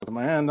I'm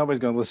like, nobody's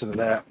going to listen to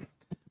that.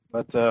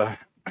 But, all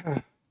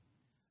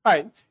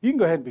right, you can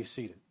go ahead and be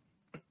seated.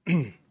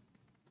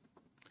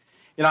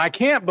 I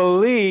can't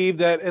believe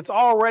that it's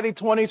already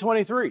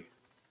 2023.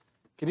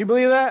 Can you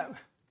believe that?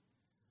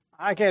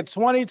 I can't.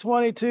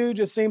 2022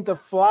 just seemed to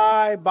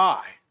fly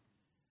by.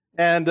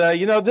 And,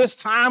 this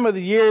time of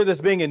the year,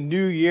 this being a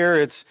new year,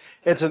 it's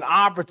an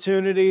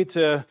opportunity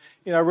to,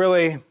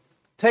 really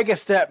take a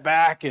step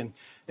back and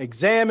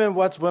examine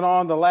what's went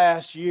on the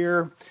last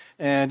year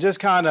and just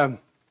kind of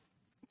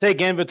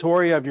take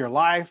inventory of your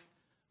life,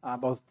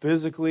 both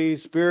physically,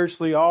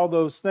 spiritually, all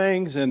those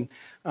things, and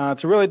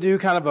to really do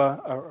kind of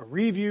a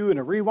review and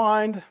a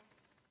rewind.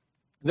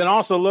 Then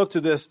also look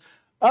to this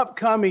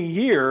upcoming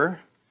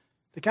year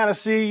to kind of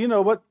see,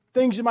 what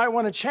things you might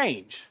want to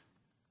change.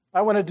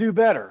 I want to do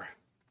better.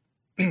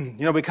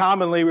 We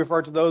commonly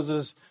refer to those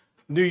as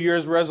New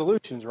Year's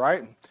resolutions,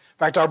 right? In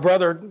fact, our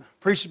brother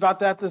preached about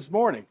that this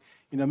morning,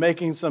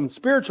 making some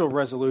spiritual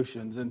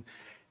resolutions. And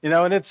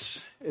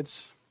it's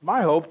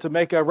my hope to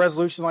make a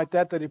resolution like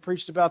that he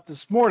preached about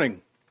this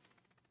morning.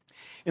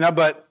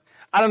 But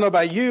I don't know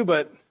about you,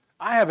 but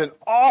I have an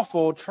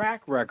awful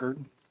track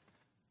record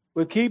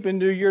with keeping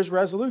New Year's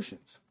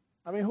resolutions.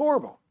 I mean,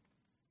 horrible.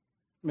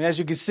 As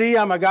you can see,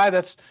 I'm a guy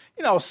that's,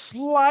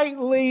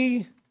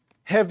 slightly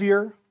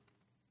heavier.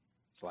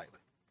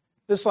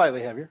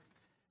 Slightly heavier.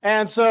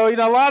 And so, a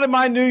lot of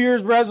my New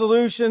Year's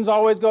resolutions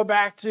always go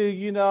back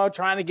to,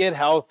 trying to get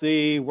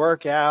healthy,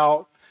 work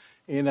out,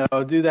 do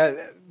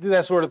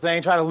that sort of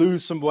thing, try to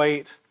lose some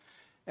weight.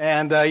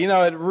 And,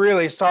 it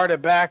really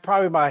started back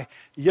probably my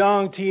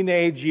young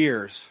teenage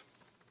years.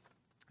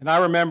 And I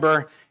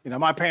remember,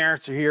 my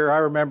parents are here. I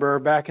remember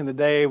back in the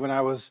day when I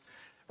was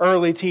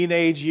early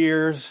teenage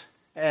years,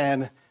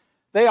 and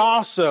they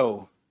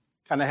also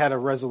kind of had a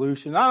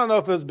resolution. I don't know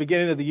if it was the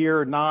beginning of the year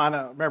or not. I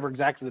don't remember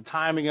exactly the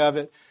timing of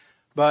it.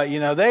 But,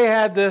 they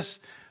had this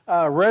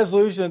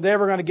resolution that they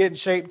were going to get in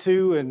shape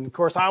too. And, of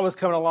course, I was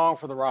coming along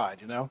for the ride,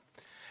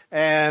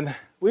 And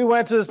we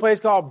went to this place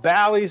called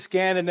Bally,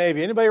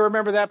 Scandinavia. Anybody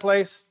remember that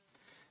place?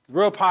 It was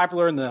real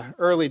popular in the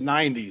early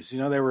 90s.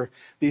 There were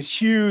these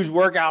huge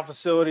workout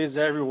facilities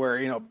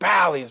everywhere.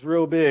 Bally is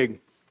real big.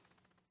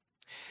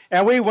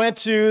 And we went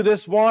to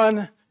this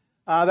one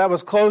that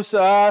was close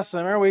to us.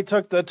 I remember we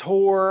took the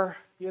tour,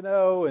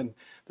 and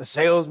the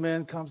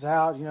salesman comes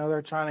out,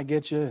 they're trying to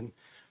get you. And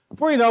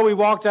before you know, we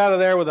walked out of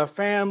there with a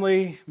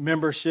family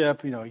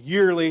membership,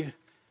 yearly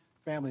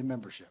family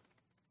membership.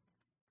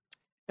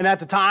 And at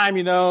the time,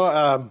 like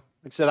I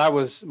said, I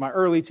was my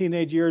early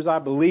teenage years, I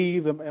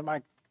believe.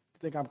 I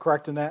think I'm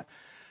correct in that.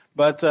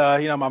 But,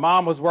 my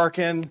mom was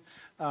working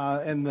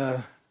in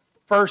the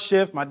first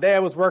shift. My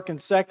dad was working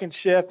second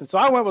shift. And so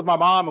I went with my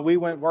mom, and we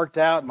went and worked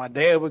out. And my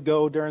dad would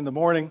go during the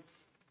morning.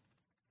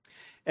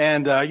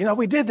 And,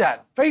 we did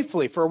that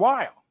faithfully for a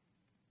while.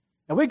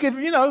 And we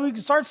could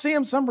start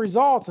seeing some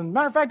results. And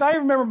matter of fact, I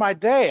even remember my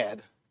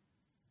dad,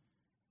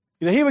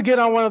 he would get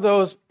on one of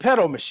those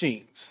pedal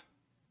machines.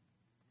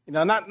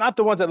 Not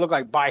the ones that look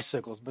like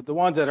bicycles, but the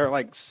ones that are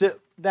like sit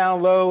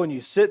down low and you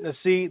sit in the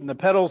seat and the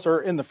pedals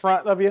are in the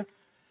front of you.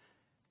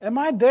 And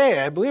my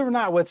dad, believe it or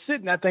not, would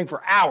sit in that thing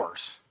for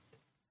hours.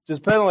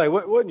 Just pedaling,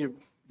 wouldn't you,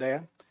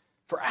 Dad?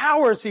 For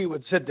hours he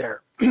would sit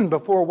there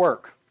before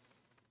work.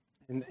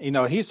 And,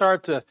 he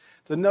started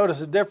to notice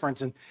a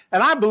difference. And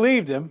I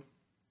believed him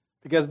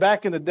because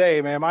back in the day,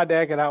 man, my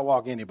dad could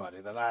outwalk anybody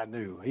that I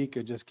knew. He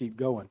could just keep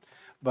going.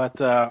 But,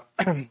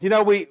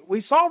 we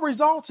saw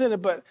results in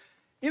it, but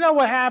you know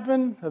what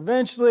happened?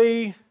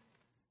 Eventually,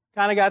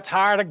 kind of got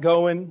tired of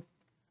going.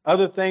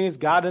 Other things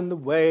got in the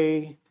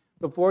way.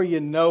 Before you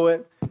know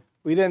it,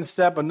 we didn't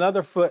step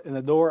another foot in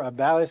the door of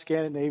Bally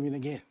Scandinavian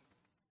again.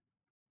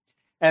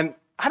 And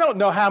I don't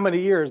know how many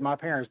years my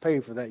parents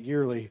paid for that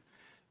yearly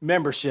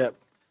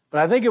membership, but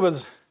I think it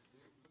was,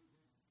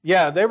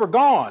 they were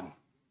gone.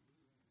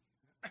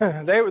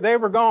 they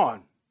were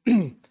gone.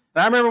 And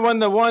I remember when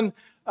the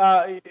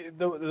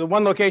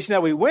one location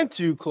that we went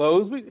to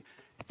closed,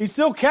 he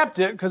still kept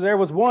it because there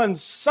was one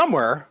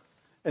somewhere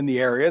in the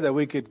area that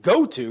we could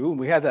go to, and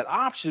we had that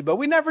option, but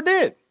we never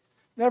did.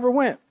 Never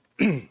went.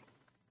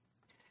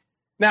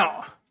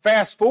 Now,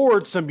 fast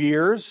forward some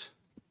years,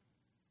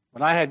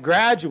 when I had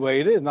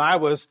graduated and I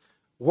was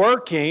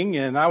working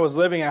and I was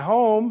living at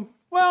home,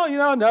 well,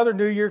 another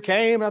new year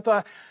came, and I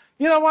thought,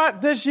 you know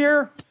what, this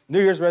year,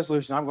 New Year's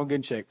resolution, I'm going to get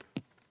in shape.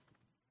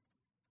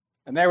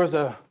 And there was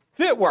a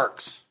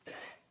FitWorks.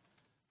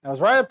 I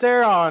was right up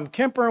there on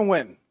Kemper and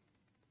Winton.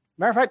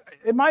 Matter of fact,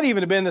 it might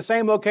even have been the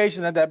same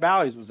location that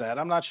Bally's was at.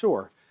 I'm not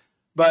sure.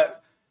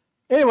 But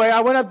anyway,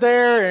 I went up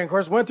there and, of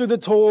course, went through the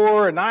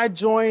tour, and I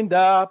joined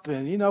up.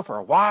 And, for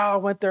a while, I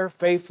went there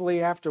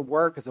faithfully after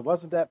work because it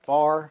wasn't that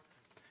far.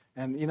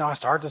 And, I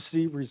started to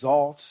see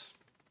results.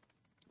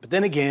 But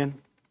then again,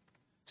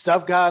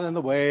 stuff got in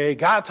the way,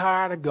 got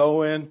tired of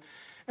going.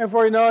 And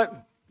before you know it,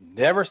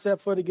 never step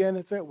foot again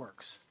at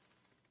FitWorks.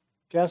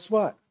 Guess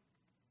what?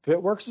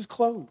 FitWorks is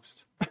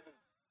closed.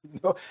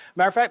 No,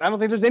 matter of fact, I don't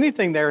think there's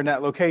anything there in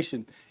that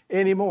location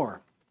anymore.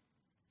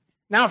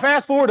 Now,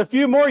 fast forward a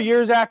few more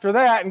years after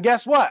that, and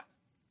guess what?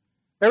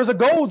 There was a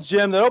Gold's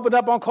Gym that opened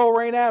up on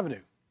Coleraine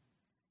Avenue.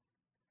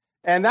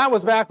 And that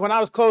was back when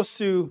I was close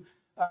to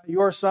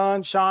your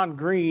son, Sean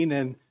Green.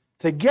 And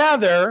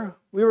together,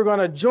 we were going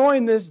to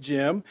join this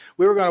gym.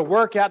 We were going to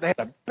work out. They had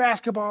a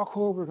basketball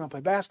court. We were going to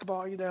play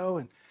basketball, and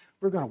we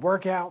were going to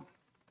work out.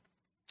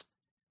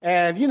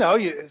 And,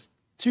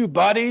 two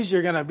buddies,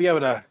 you're going to be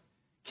able to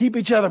keep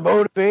each other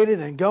motivated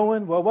and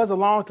going. Well, it wasn't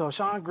long until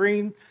Sean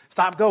Green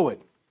stopped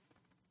going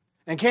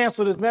and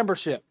canceled his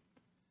membership.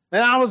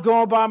 Then I was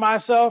going by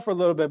myself for a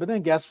little bit, but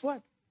then guess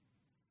what?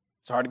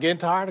 Started getting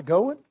tired of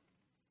going.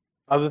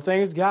 Other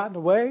things got in the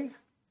way.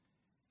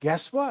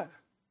 Guess what?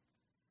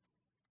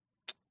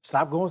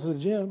 Stopped going to the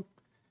gym,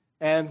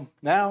 and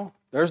now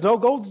there's no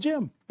Gold's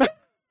Gym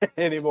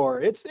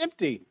anymore. It's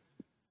empty.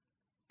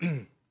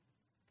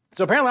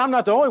 So apparently I'm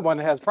not the only one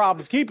that has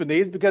problems keeping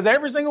these, because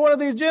every single one of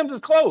these gyms is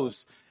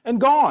closed and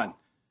gone.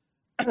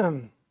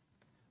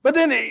 But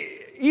then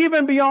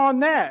even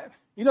beyond that,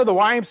 the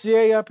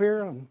YMCA up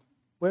here on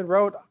Wind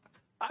Road,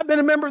 I've been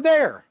a member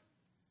there.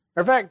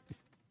 In fact,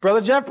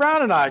 Brother Jeff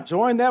Brown and I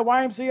joined that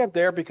YMCA up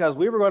there because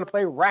we were going to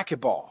play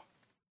racquetball.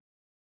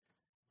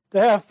 To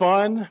have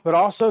fun, but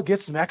also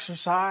get some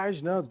exercise.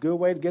 It's a good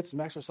way to get some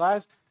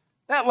exercise.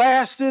 That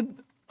lasted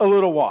a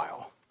little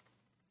while.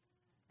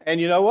 And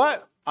you know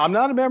what? I'm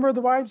not a member of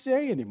the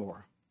YMCA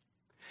anymore.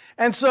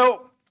 And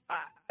so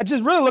I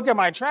just really look at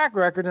my track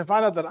record and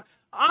find out that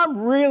I'm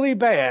really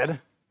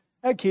bad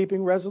at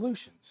keeping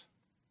resolutions.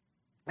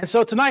 And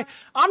so tonight,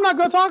 I'm not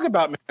going to talk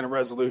about making a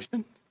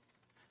resolution.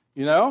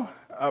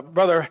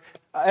 Brother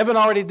Evan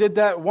already did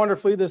that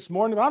wonderfully this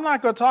morning, but I'm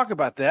not going to talk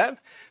about that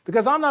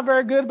because I'm not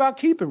very good about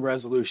keeping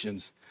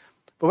resolutions.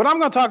 But what I'm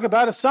going to talk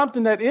about is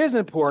something that is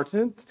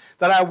important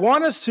that I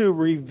want us to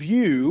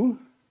review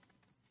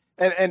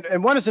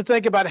and want us to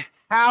think about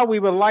how we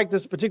would like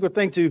this particular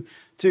thing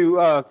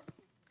to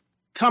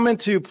come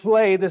into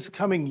play this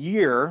coming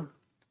year,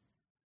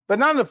 but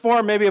not in the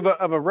form maybe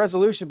of a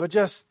resolution, but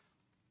just,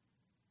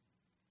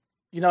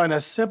 in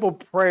a simple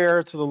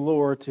prayer to the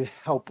Lord to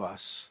help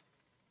us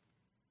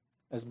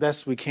as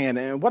best we can.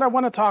 And what I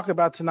want to talk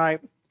about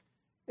tonight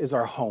is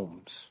our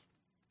homes.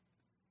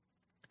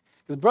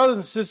 Because brothers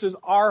and sisters,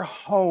 our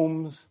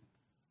homes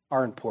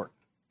are important.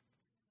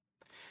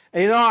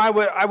 And I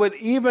would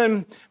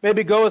even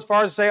maybe go as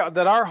far as to say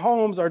that our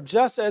homes are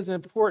just as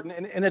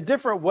important in a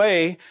different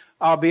way,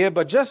 albeit,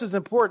 but just as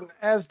important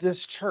as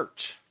this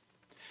church.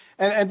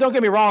 And don't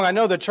get me wrong, I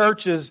know the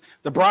church is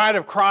the bride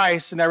of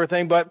Christ and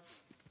everything, but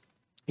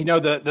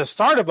the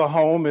start of a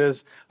home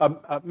is a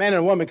man and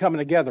a woman coming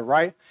together,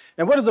 right?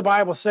 And what does the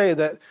Bible say?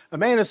 That a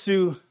man is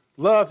to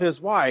love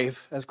his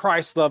wife as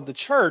Christ loved the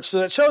church. So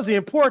that shows the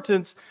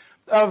importance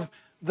of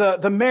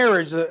the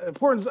marriage, the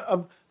importance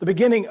of the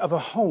beginning of a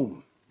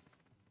home.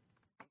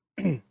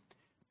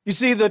 You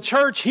see, the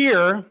church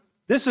here,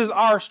 this is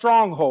our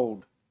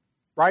stronghold,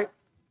 right?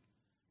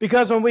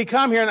 Because when we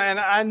come here, and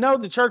I know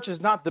the church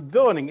is not the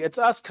building, it's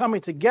us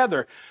coming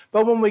together.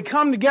 But when we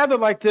come together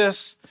like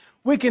this,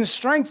 we can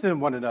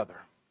strengthen one another.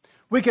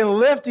 We can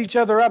lift each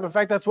other up. In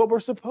fact, that's what we're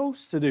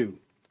supposed to do.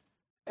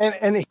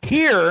 And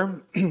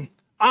here,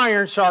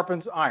 iron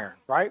sharpens iron,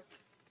 right?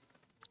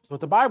 That's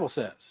what the Bible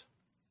says.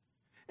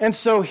 And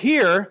so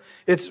here,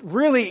 it's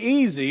really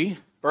easy,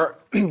 or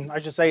I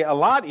should say a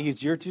lot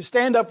easier, to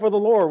stand up for the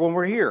Lord when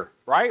we're here,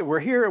 right? We're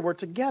here and we're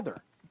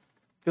together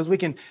because we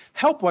can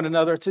help one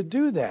another to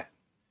do that.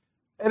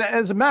 And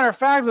as a matter of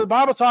fact, the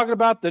Bible's talking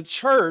about the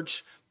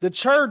church. The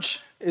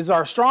church is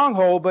our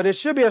stronghold, but it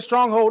should be a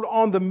stronghold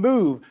on the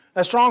move,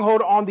 a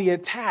stronghold on the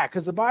attack,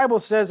 because the Bible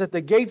says that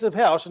the gates of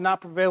hell should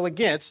not prevail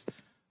against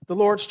the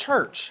Lord's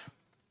church.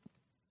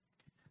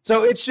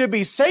 So it should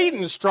be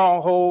Satan's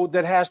stronghold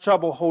that has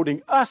trouble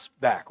holding us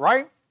back,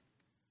 right?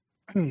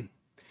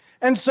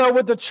 And so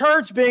with the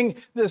church being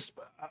this,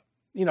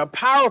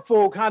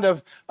 powerful kind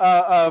of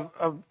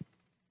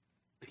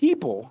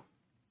people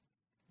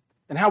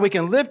and how we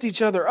can lift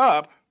each other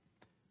up,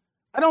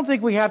 I don't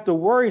think we have to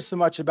worry so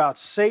much about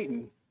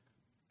Satan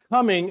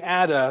coming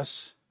at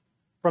us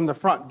from the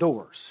front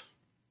doors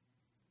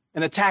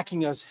and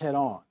attacking us head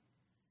on.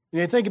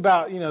 You think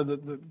about,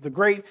 the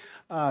great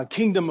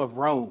kingdom of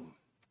Rome.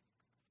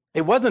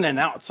 It wasn't an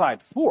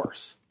outside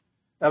force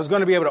that was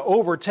going to be able to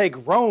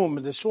overtake Rome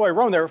and destroy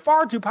Rome. They were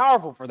far too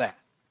powerful for that.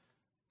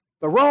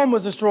 But Rome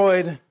was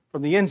destroyed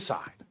from the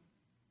inside.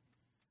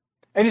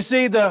 And you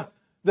see, the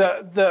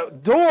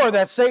door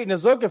that Satan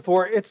is looking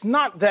for, it's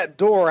not that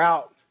door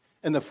out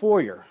in the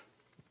foyer.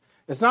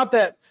 It's not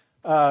that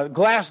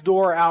glass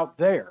door out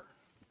there.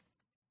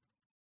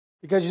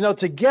 Because,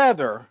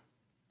 together,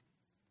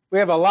 we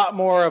have a lot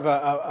more of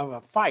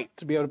a fight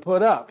to be able to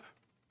put up.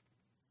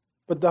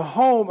 But the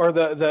home, or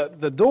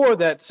the door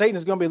that Satan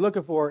is going to be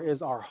looking for,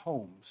 is our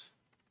homes.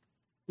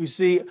 You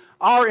see,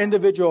 our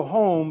individual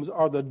homes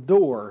are the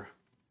door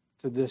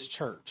to this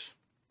church.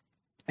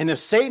 And if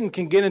Satan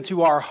can get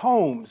into our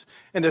homes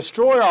and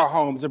destroy our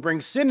homes and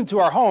bring sin into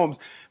our homes,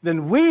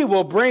 then we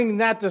will bring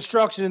that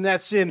destruction and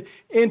that sin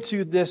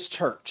into this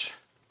church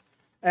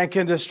and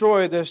can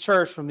destroy this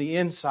church from the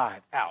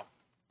inside out.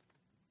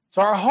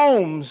 So our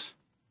homes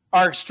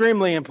are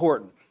extremely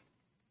important.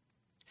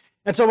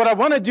 And so what I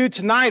want to do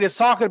tonight is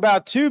talk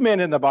about two men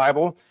in the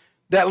Bible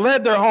that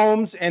led their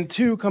homes in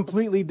two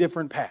completely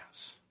different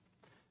paths.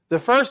 The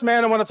first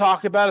man I want to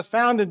talk about is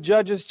found in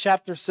Judges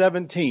chapter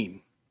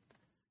 17.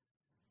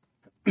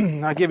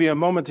 I'll give you a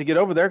moment to get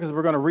over there because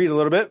we're going to read a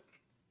little bit.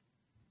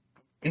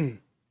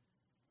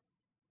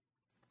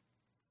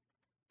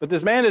 But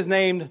this man is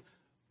named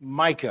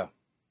Micah.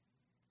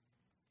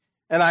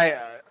 And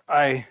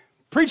I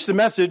preached a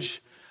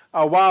message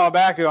a while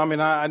back. I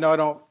mean, I know I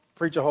don't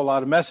preach a whole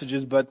lot of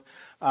messages, but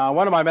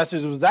one of my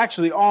messages was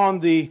actually on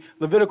the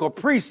Levitical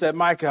priest that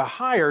Micah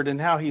hired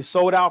and how he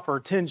sold out for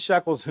 10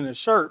 shekels in his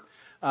shirt,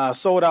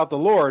 sold out the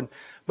Lord.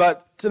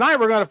 But tonight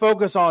we're going to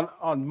focus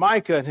on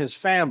Micah and his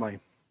family.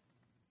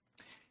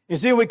 You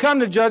see, when we come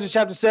to Judges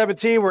chapter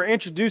 17, we're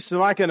introduced to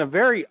Micah in a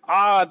very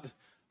odd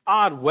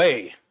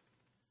way.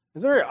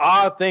 There's a very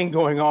odd thing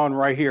going on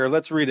right here.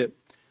 Let's read it.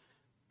 It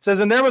says,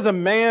 "And there was a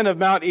man of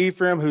Mount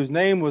Ephraim whose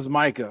name was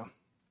Micah.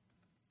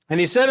 And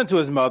he said unto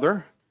his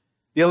mother,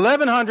 The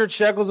 1,100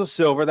 shekels of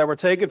silver that were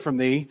taken from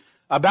thee,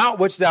 about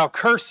which thou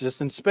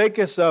cursest, and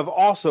spakest of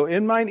also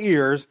in mine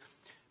ears,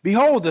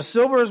 behold, the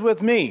silver is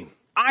with me.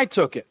 I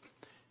took it.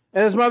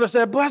 And his mother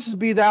said, Blessed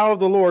be thou of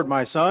the Lord,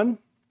 my son.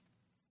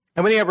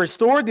 And when he had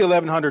restored the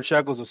 1,100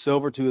 shekels of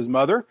silver to his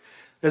mother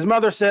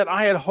said,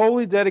 I had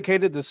wholly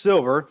dedicated the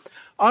silver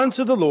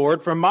unto the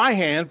Lord from my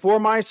hand for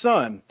my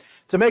son,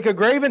 to make a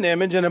graven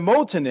image and a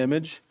molten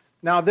image.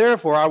 Now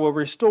therefore I will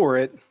restore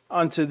it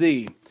unto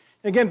thee."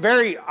 Again,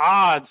 very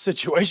odd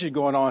situation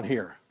going on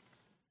here.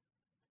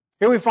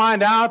 Here we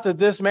find out that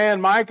this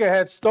man Micah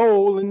had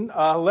stolen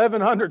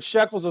 1,100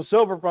 shekels of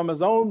silver from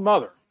his own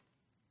mother.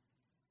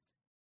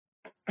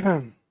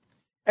 And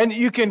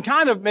you can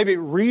kind of maybe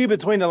read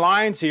between the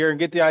lines here and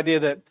get the idea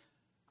that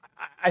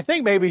I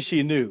think maybe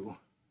she knew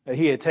that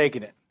he had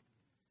taken it,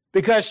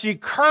 because she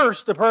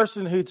cursed the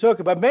person who took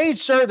it, but made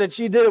sure that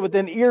she did it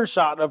within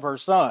earshot of her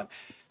son.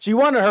 She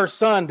wanted her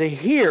son to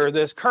hear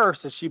this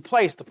curse that she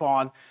placed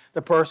upon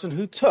the person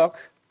who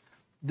took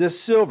this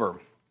silver.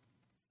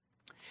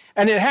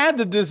 And it had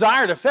the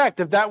desired effect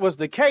if that was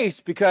the case,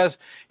 because,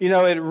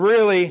 it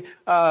really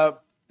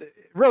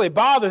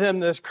bothered him,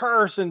 this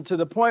curse, and to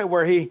the point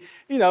where he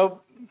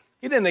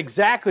didn't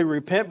exactly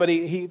repent, but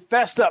he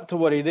fessed up to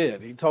what he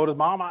did. He told his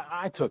mom,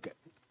 I took it.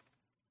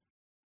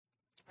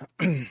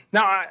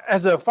 Now,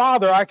 as a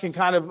father, I can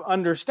kind of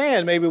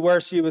understand maybe where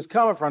she was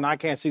coming from. I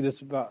can't see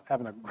this about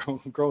having a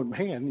grown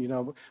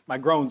man, my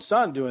grown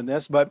son doing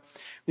this. But,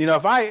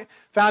 if I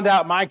found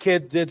out my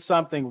kid did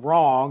something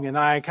wrong and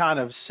I kind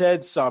of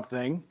said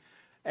something,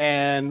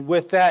 and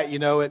with that,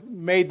 it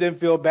made them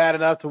feel bad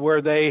enough to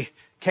where they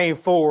came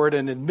forward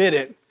and admit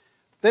it,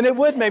 then it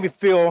would maybe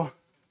feel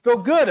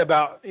good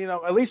about,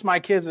 at least my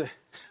kids,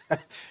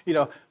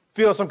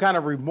 feel some kind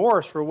of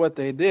remorse for what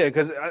they did.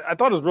 Because I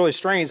thought it was really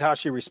strange how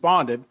she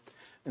responded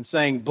and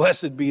saying,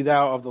 Blessed be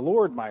thou of the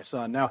Lord, my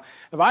son. Now,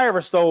 if I ever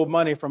stole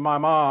money from my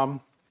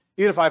mom,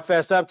 even if I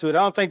fessed up to it, I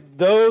don't think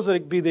those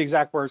would be the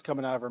exact words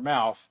coming out of her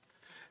mouth.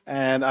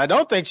 And I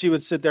don't think she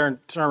would sit there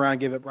and turn around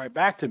and give it right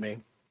back to me.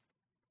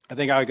 I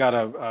think I got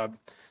a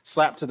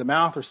slap to the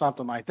mouth or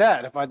something like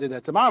that if I did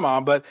that to my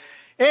mom. But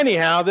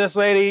anyhow, this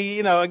lady,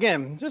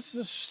 again, just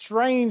a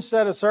strange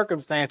set of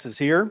circumstances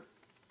here.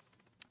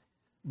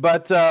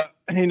 But,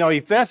 he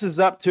fesses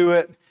up to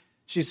it.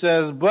 She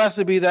says,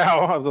 Blessed be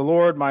thou of the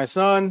Lord, my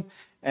son.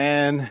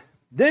 And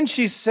then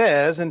she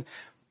says, and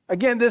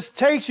again, this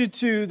takes you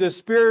to the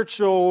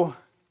spiritual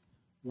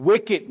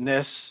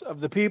wickedness of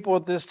the people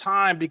at this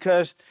time,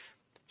 because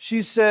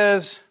she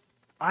says,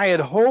 I had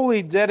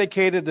wholly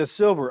dedicated the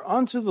silver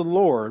unto the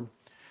Lord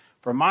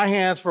from my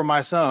hands for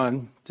my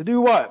son, to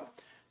do what?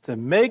 To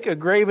make a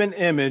graven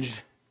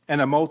image and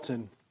a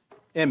molten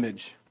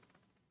image.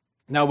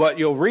 Now, what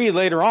you'll read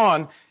later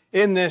on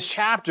in this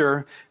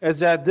chapter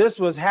is that this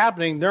was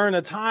happening during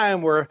a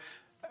time where,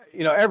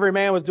 every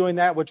man was doing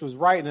that which was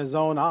right in his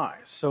own eyes.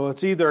 So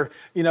it's either,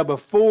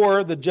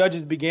 before the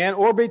judges began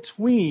or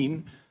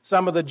between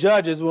some of the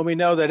judges, when we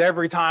know that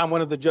every time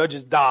one of the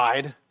judges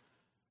died,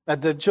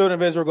 that the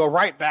children of Israel go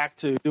right back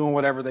to doing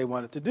whatever they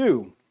wanted to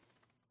do.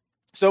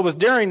 So it was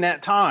during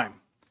that time.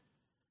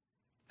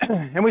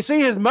 And we see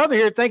his mother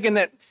here thinking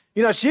that,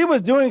 she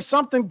was doing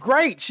something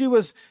great. She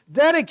was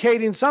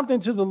dedicating something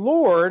to the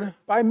Lord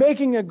by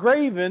making a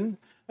graven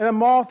and a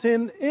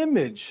molten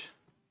image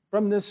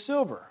from this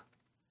silver.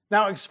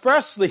 Now,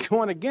 expressly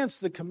going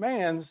against the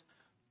commands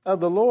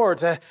of the Lord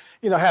to,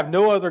 have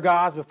no other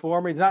gods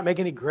before me, to not make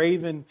any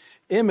graven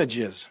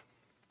images.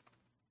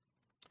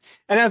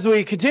 And as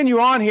we continue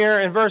on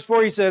here in verse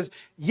 4, he says,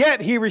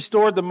 Yet he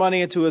restored the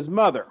money unto his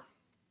mother.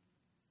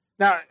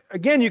 Now,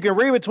 again, you can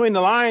read between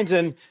the lines,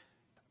 and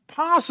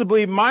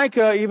possibly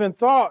Micah even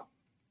thought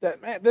that,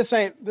 man, this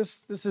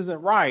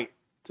isn't right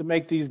to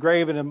make these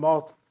graven and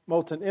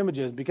molten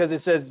images, because it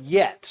says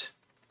yet.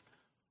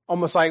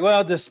 Almost like,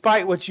 well,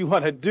 despite what you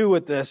want to do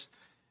with this,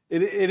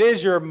 it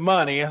is your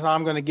money, so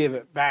I'm going to give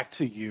it back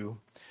to you.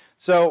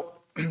 So,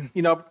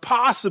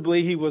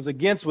 possibly he was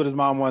against what his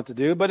mom wanted to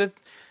do, but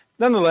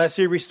nonetheless,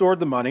 he restored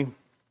the money.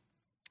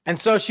 And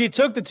so she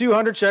took the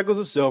 200 shekels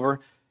of silver,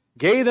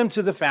 gave them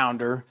to the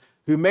founder,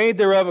 who made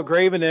thereof a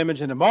graven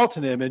image and a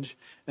molten image,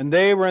 and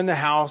they were in the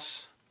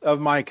house of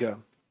Micah.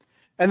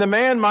 And the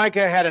man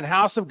Micah had an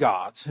house of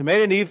gods, who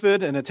made an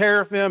ephod and a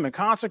teraphim, and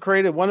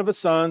consecrated one of his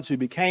sons, who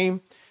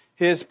became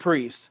his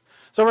priest.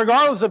 So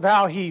regardless of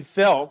how he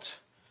felt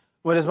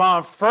when his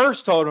mom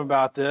first told him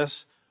about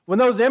this, when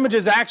those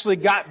images actually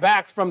got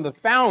back from the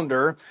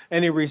founder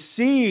and he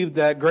received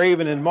that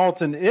graven and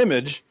molten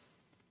image,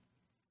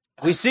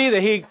 we see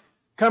that he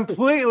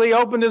completely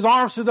opened his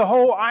arms to the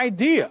whole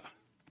idea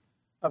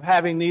of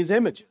having these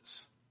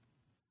images.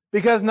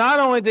 Because not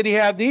only did he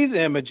have these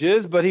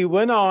images, but he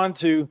went on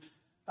to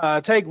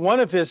take one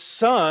of his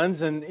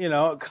sons and,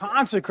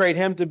 consecrate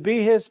him to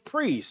be his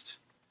priest.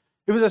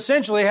 He was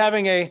essentially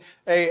having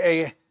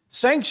a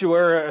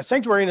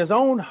sanctuary in his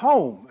own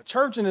home, a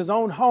church in his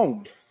own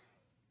home.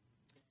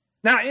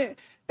 Now,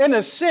 in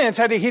a sense,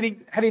 had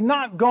he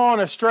not gone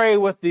astray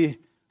with the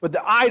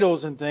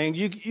idols and things,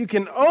 you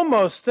can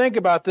almost think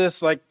about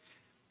this like,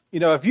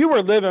 if you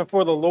were living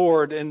for the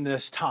Lord in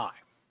this time,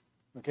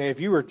 okay, if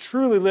you were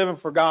truly living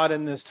for God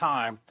in this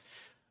time,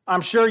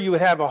 I'm sure you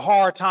would have a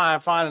hard time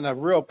finding a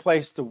real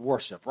place to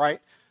worship, right?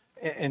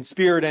 In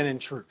spirit and in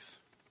truth.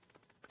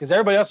 Because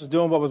everybody else was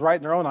doing what was right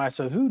in their own eyes,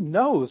 so who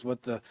knows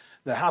what the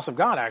house of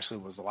God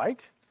actually was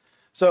like.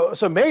 So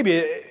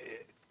maybe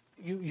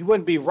you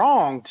wouldn't be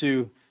wrong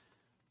to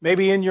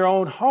maybe in your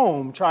own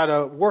home try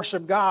to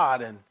worship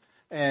God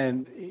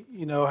and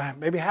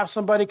maybe have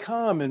somebody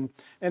come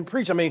and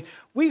preach. I mean,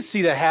 we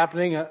see that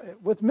happening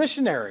with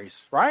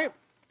missionaries, right?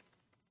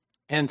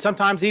 And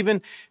sometimes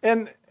even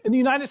in the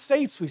United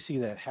States, we see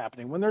that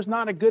happening when there's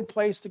not a good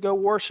place to go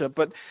worship.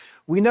 But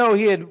we know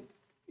he had,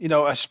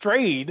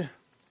 strayed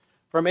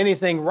from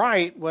anything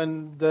right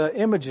when the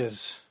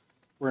images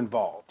were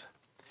involved.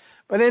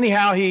 But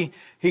anyhow, he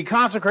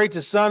consecrates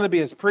his son to be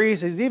his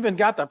priest. He's even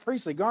got the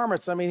priestly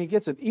garments. I mean, he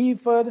gets an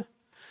ephod.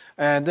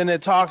 And then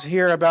it talks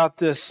here about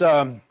this,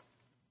 let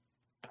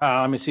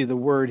me see the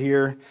word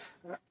here.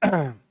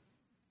 The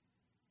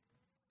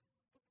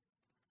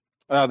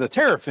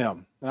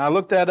teraphim. And I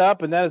looked that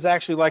up, and that is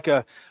actually like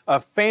a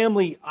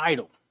family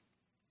idol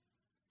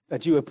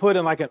that you would put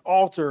in like an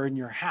altar in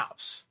your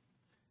house.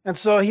 And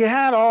so he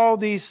had all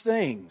these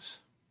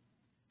things,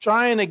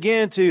 trying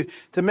again to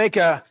make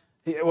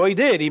he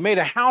did. He made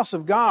a house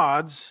of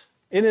gods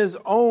in his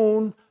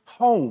own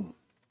home.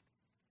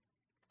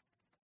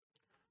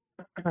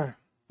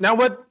 Now,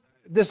 what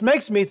this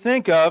makes me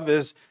think of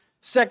is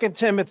 2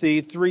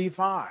 Timothy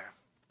 3:5,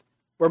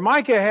 where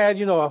Micah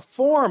had, a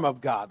form of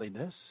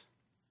godliness.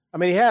 I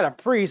mean, he had a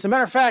priest. As a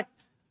matter of fact,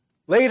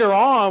 later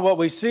on, what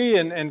we see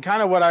and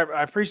kind of what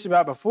I preached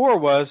about before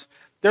was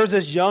there's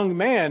this young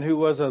man who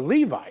was a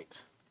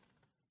Levite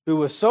who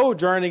was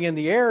sojourning in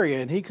the area,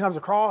 and he comes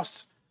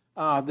across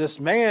this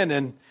man,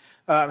 and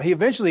he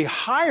eventually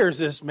hires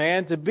this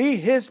man to be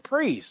his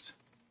priest.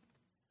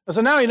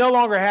 So now he no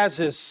longer has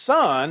his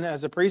son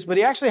as a priest, but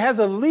he actually has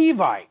a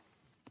Levite.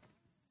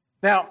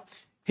 Now,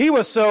 he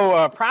was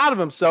so proud of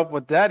himself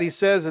with that, he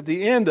says at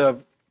the end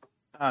of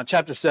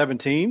chapter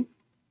 17,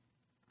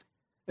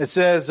 it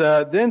says,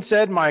 Then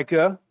said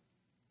Micah,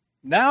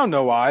 Now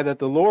know I that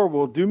the Lord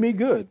will do me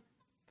good,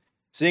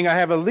 seeing I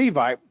have a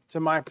Levite to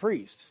my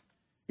priest.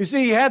 You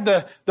see, he had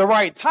the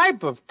right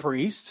type of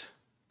priest,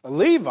 a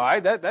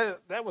Levite.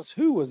 That was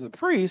who was the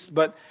priest,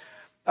 but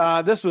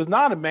this was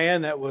not a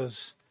man that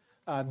was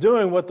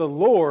doing what the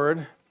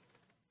Lord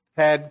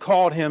had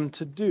called him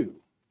to do.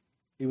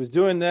 He was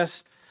doing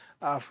this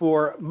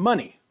for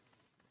money.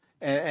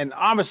 And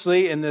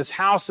obviously, in this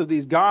house of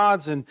these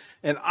gods and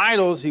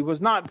idols, he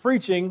was not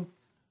preaching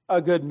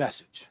a good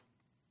message.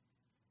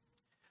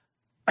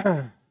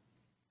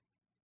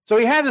 So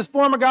he had this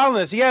form of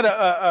godliness. He had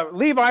a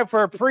Levite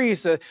for a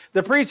priest.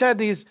 The priest had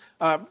this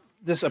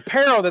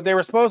apparel that they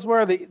were supposed to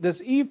wear,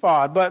 this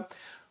ephod. But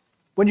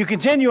when you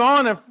continue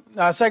on in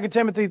 2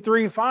 Timothy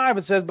 3:5,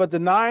 it says, But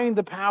denying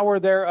the power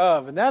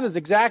thereof. And that is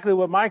exactly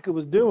what Micah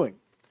was doing.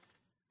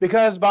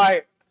 Because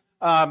by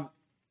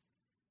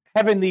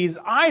having these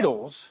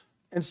idols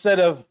instead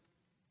of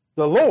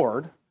the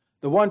Lord,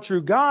 the one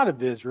true God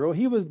of Israel,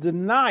 he was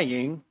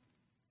denying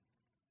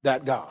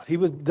that God. He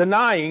was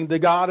denying the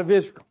God of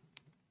Israel.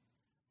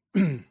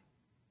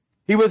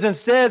 He was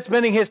instead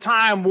spending his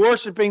time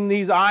worshiping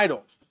these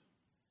idols,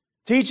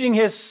 teaching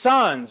his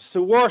sons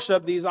to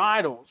worship these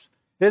idols.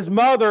 His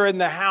mother in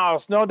the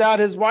house, no doubt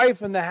his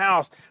wife in the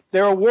house,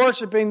 they were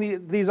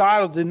worshiping these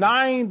idols,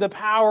 denying the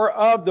power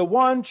of the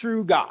one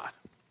true God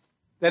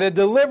that had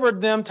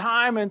delivered them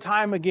time and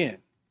time again.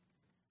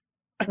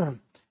 And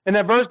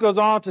that verse goes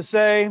on to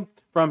say,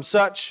 From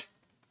such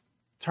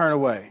turn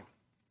away.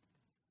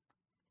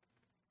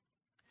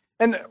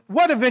 And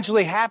what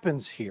eventually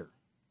happens here?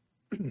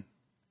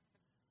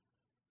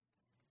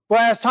 Well,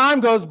 as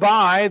time goes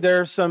by,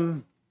 there's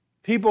some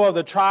people of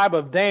the tribe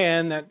of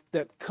Dan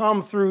that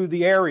come through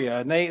the area.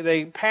 And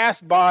they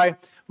pass by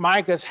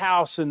Micah's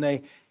house and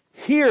they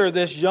hear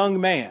this young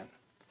man.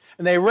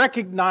 And they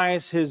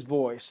recognize his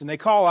voice. And they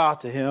call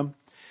out to him.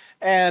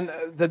 And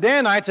the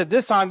Danites at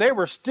this time, they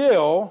were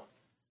still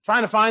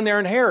trying to find their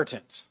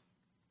inheritance.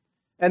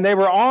 And they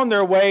were on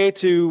their way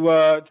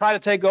to try to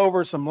take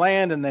over some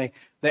land, and they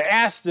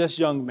asked this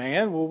young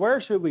man, well, where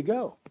should we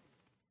go?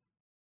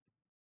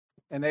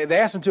 And they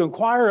asked him to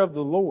inquire of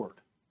the Lord.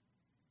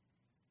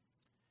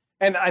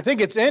 And I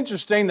think it's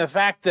interesting the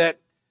fact that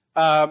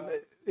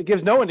it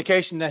gives no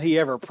indication that he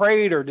ever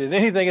prayed or did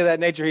anything of that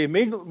nature. He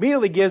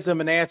immediately gives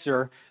them an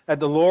answer that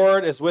the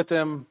Lord is with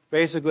them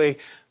basically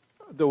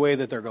the way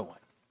that they're going.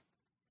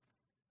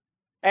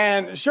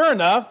 And sure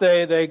enough,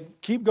 they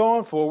keep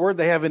going forward.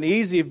 They have an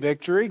easy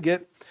victory,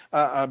 get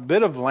a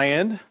bit of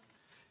land.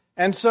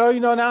 And so,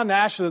 now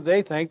naturally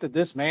they think that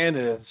this man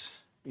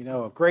is,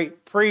 a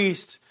great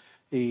priest.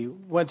 He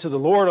went to the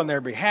Lord on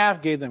their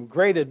behalf, gave them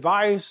great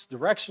advice,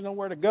 direction on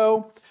where to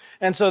go.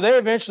 And so they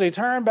eventually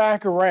turn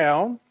back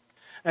around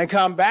and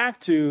come back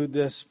to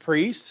this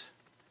priest.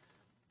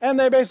 And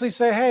they basically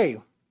say,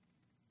 hey,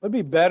 would it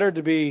be better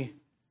to be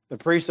the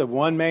priest of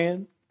one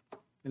man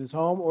in his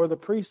home or the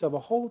priest of a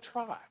whole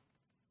tribe?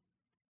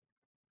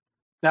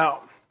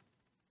 Now,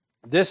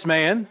 this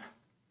man,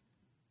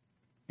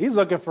 he's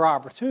looking for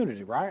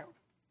opportunity, right?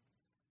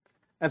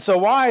 And so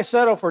why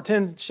settle for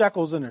 10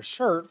 shekels in a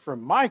shirt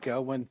from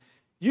Micah when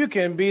you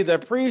can be the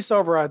priest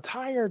over an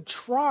entire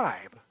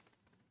tribe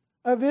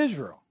of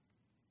Israel?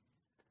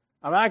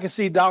 I can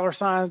see dollar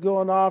signs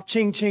going off,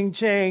 ching, ching,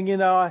 ching,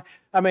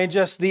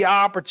 just the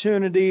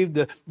opportunity,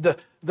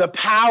 the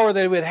power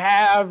that it would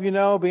have,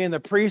 being the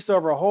priest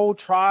over a whole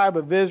tribe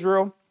of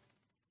Israel.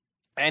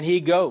 And he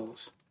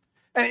goes.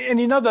 And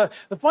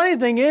the funny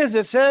thing is,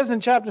 it says in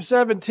chapter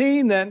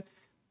 17 that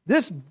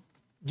this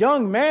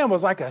young man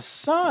was like a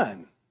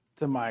son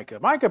to Micah.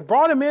 Micah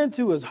brought him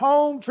into his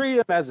home, treated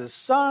him as his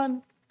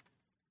son,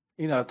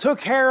 took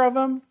care of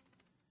him.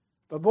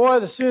 But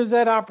boy, as soon as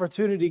that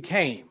opportunity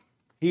came,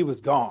 he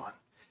was gone.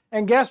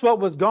 And guess what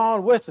was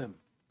gone with him?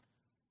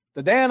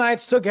 The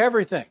Danites took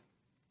everything.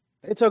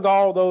 They took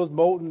all those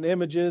molten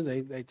images.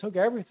 They took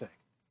everything.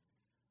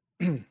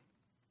 And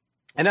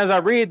as I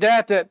read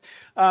that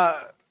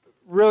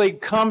really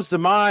comes to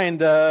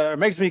mind, or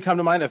makes me come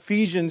to mind,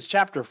 Ephesians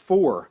chapter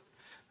 4.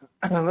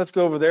 Let's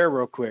go over there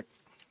real quick.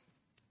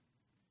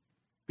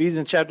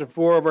 Ephesians chapter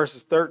 4,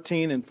 verses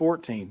 13 and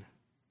 14.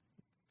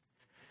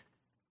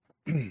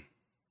 It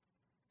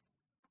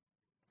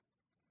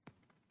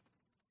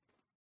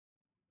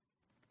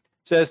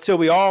says, till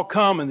we all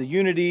come in the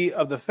unity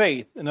of the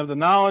faith and of the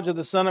knowledge of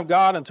the Son of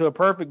God unto a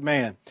perfect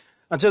man,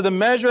 unto the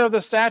measure of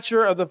the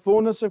stature of the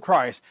fullness of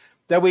Christ,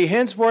 that we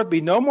henceforth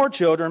be no more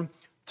children,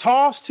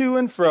 tossed to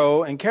and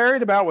fro, and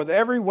carried about with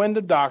every wind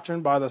of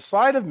doctrine by the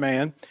sleight of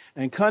man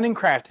and cunning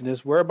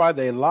craftiness, whereby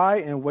they lie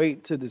in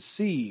wait to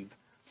deceive.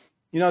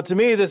 To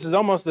me, this is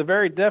almost the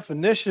very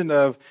definition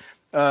of,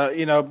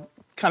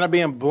 kind of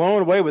being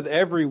blown away with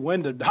every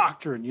wind of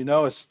doctrine.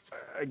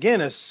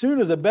 Again, as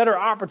soon as a better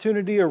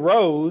opportunity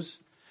arose,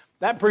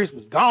 that priest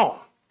was gone.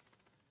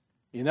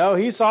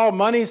 He saw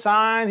money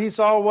sign, he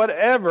saw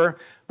whatever,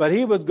 but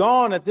he was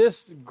gone at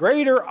this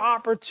greater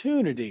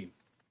opportunity.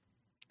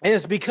 And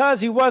it's because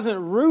he wasn't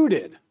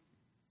rooted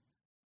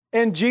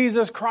in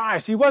Jesus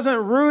Christ. He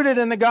wasn't rooted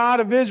in the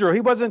God of Israel.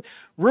 He wasn't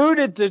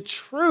rooted to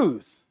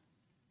truth.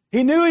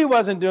 He knew he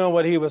wasn't doing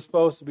what he was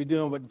supposed to be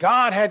doing, what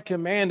God had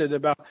commanded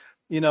about,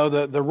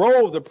 the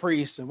role of the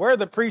priest and where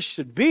the priest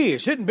should be.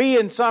 It shouldn't be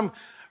in some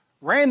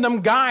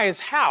random guy's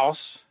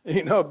house,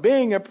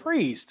 being a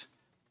priest.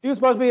 He was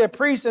supposed to be a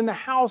priest in the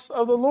house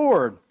of the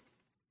Lord.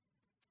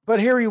 But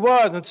here he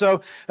was. And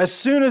so as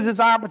soon as this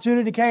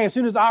opportunity came, as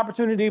soon as the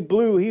opportunity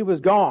blew, he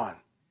was gone.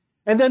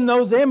 And then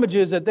those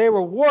images that they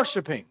were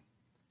worshiping,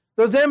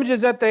 those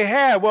images that they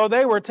had, well,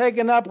 they were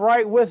taken up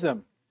right with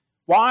him.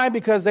 Why?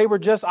 Because they were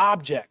just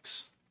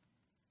objects.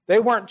 They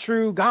weren't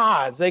true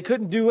gods. They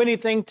couldn't do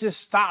anything to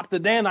stop the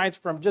Danites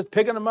from just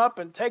picking them up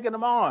and taking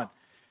them on.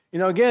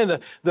 Again,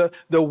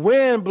 the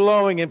wind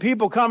blowing and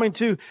people coming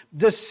to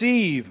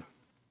deceive.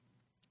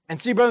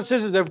 And see, brothers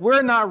and sisters, if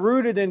we're not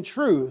rooted in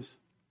truth,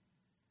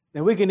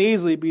 then we can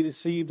easily be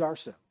deceived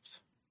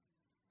ourselves.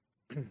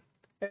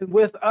 And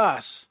with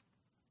us,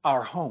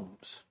 our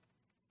homes.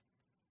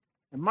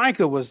 And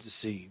Micah was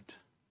deceived.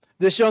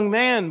 This young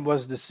man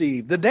was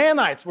deceived. The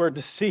Danites were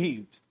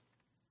deceived.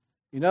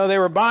 They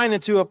were buying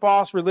into a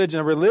false religion,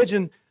 a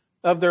religion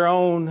of their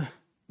own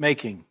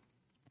making.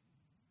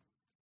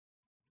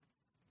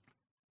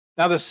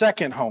 Now the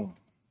second home.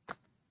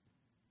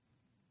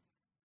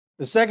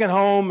 The second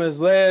home is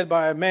led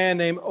by a man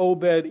named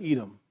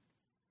Obed-Edom.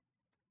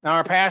 Now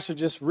our pastor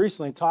just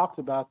recently talked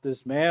about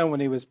this man when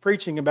he was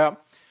preaching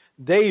about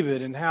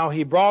David and how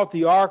he brought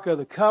the Ark of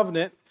the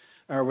Covenant,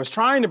 or was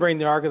trying to bring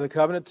the Ark of the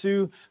Covenant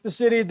to the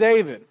city of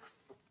David.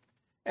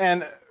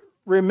 And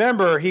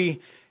remember,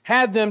 he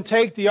had them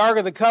take the Ark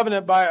of the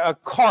Covenant by a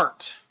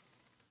cart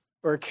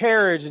or a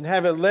carriage and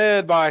have it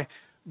led by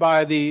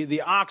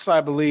the ox,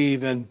 I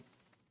believe. And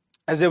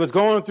as it was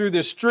going through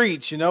the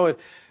streets, it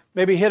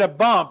maybe hit a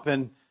bump,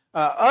 and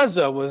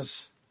Uzzah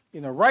was,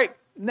 right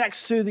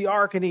next to the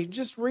ark, and he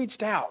just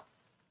reached out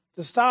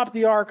to stop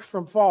the ark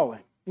from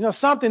falling.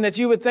 something that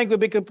you would think would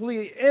be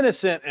completely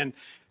innocent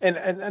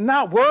and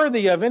not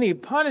worthy of any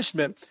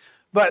punishment.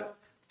 But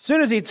as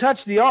soon as he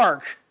touched the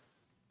ark,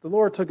 the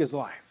Lord took his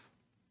life.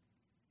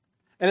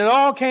 And it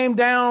all came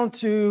down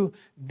to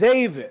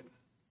David,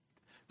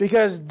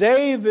 because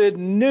David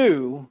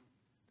knew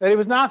that he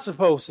was not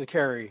supposed to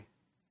carry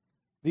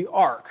the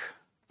ark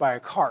by a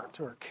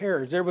cart or a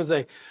carriage. There was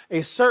a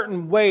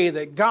certain way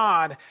that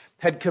God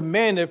had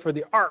commanded for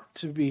the ark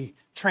to be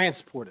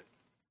transported.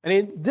 And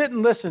he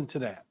didn't listen to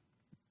that.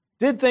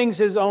 Did things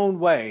his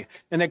own way,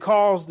 and it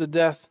caused the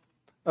death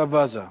of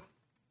Uzzah.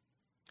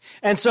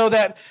 And so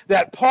that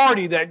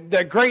party,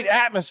 that great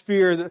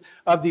atmosphere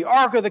of the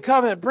Ark of the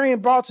Covenant being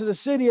brought to the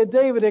city of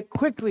David, it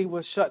quickly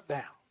was shut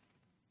down.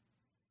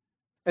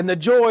 And the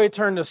joy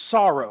turned to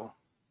sorrow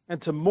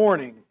and to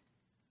mourning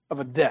of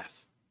a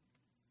death.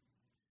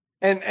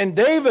 And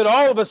David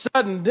all of a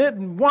sudden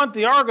didn't want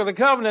the Ark of the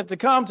Covenant to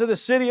come to the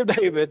city of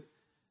David,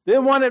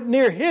 didn't want it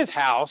near his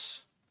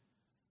house.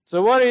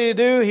 So what did he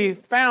do? He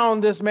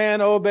found this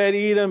man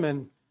Obed-Edom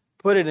and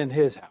put it in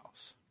his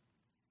house.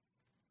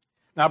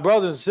 Now,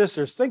 brothers and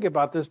sisters, think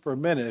about this for a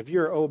minute. If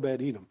you're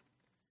Obed-Edom,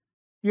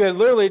 you had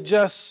literally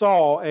just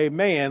saw a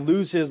man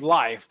lose his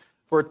life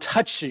for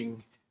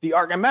touching the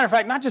ark. As a matter of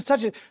fact, not just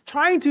touching it,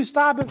 trying to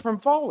stop it from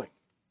falling.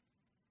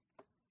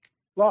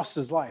 Lost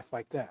his life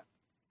like that.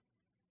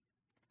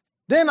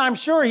 Then I'm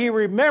sure he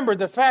remembered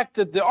the fact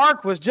that the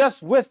ark was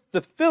just with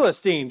the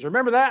Philistines.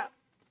 Remember that?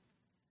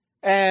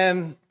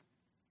 And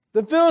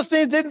the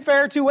Philistines didn't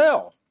fare too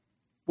well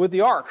with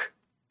the ark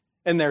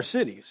in their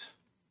cities.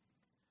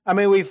 I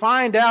mean, we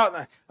find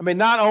out,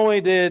 not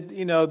only did,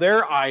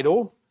 their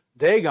idol,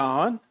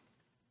 Dagon,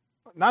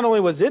 not only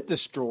was it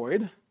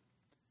destroyed,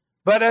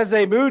 but as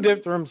they moved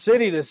it from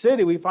city to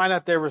city, we find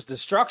out there was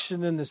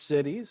destruction in the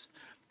cities.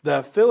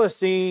 The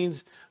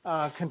Philistines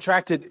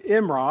contracted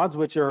emerods,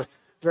 which are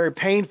very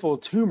painful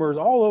tumors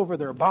all over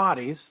their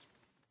bodies.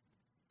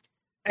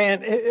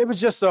 And it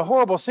was just a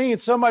horrible scene,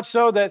 so much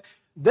so that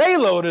they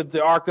loaded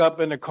the ark up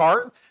in a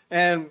cart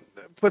and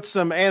put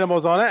some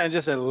animals on it and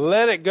just said,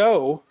 let it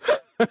go.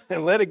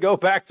 And let it go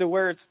back to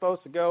where it's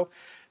supposed to go.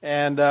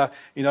 And,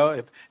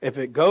 if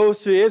it goes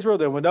to Israel,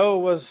 then we know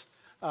it was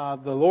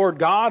the Lord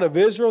God of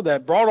Israel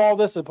that brought all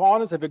this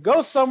upon us. If it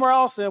goes somewhere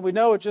else, then we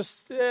know it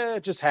just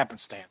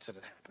happenstance that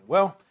it happened.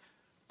 Well,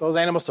 those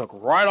animals took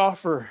right off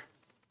for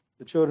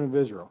the children of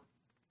Israel.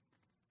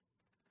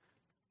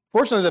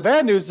 Fortunately, the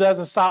bad news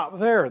doesn't stop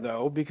there,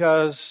 though,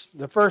 because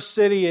the first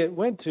city it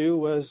went to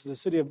was the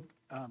city of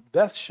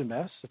Beth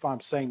Shemesh, if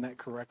I'm saying that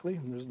correctly.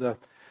 It was the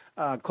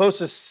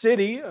closest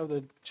city of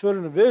the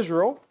children of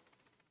Israel,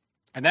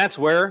 and that's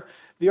where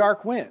the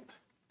ark went.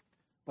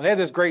 Well, they had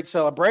this great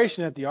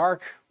celebration that the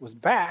ark was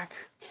back,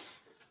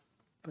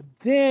 but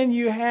then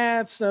you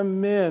had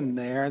some men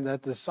there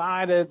that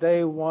decided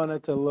they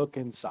wanted to look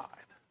inside.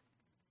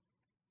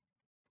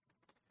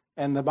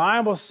 And the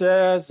Bible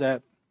says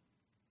that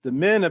the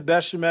men of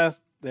Beth Shemesh,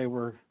 they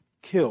were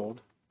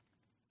killed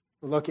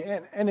for looking.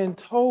 And in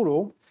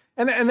total,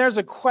 and there's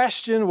a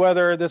question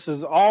whether this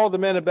is all the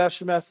men of Beth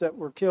Shemesh that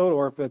were killed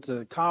or if it's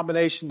a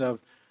combination of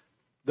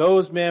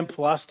those men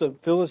plus the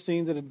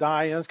Philistines that had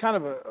died. It's kind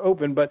of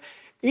open, but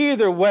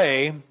either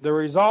way, the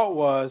result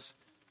was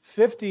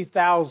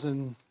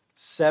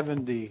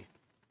 50,070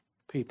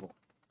 people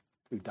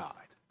who died.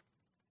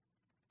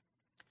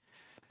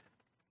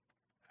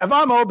 If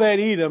I'm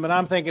Obed-Edom and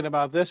I'm thinking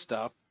about this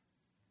stuff,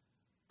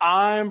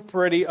 I'm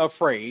pretty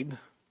afraid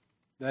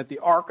that the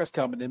ark is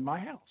coming in my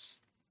house.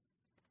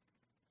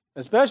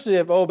 Especially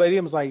if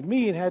Obed-Edom was like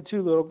me and had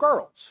two little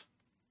girls.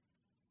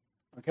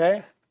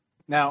 Okay?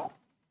 Now,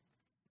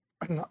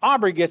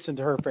 Aubrey gets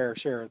into her fair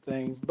share of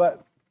things,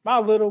 but my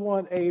little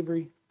one,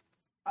 Avery,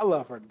 I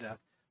love her to death.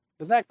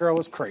 Because that girl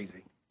is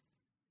crazy.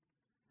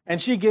 And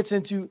she gets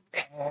into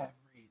everything.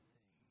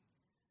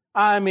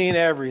 I mean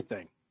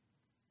everything.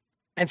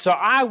 And so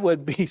I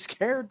would be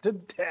scared to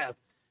death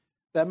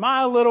that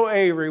my little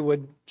Avery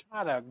would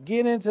try to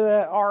get into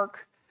that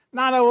ark,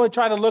 not only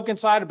try to look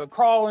inside it, but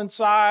crawl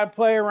inside,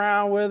 play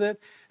around with it.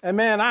 And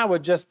man, I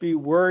would just be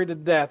worried to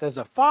death as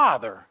a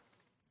father.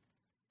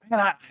 Man,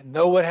 I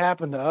know what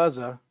happened to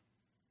Uzzah.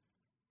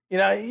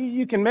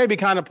 You can maybe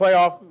kind of play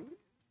off,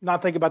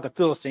 not think about the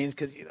Philistines,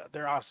 because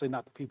they're obviously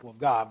not the people of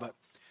God. But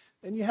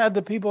then you had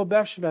the people of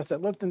Beth Shemesh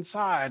that looked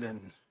inside,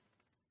 and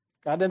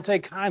God didn't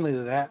take kindly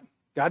to that.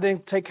 God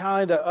didn't take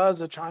kindly to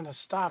Uzzah trying to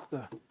stop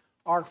the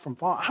ark from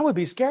falling. I would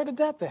be scared to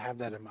death to have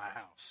that in my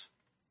house.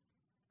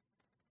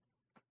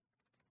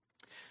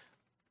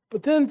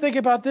 But then think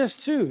about this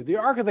too. The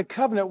Ark of the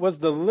Covenant was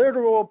the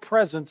literal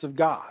presence of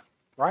God,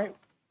 right?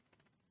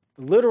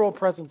 The literal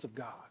presence of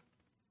God.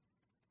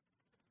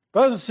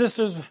 Brothers and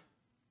sisters,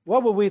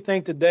 what would we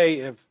think today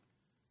if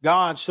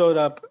God showed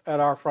up at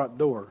our front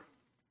door,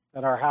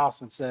 at our house,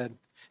 and said,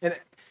 and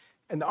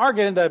the ark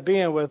ended up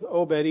being with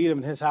Obed-Edom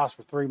in his house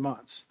for 3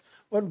 months.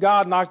 What if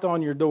God knocked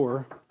on your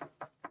door?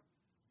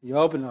 You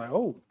open and like,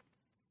 oh,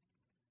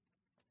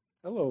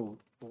 hello,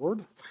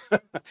 Lord.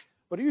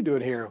 What are you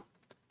doing here?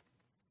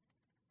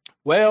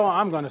 Well,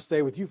 I'm going to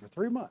stay with you for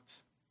 3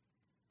 months.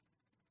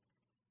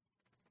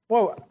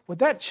 Boy, would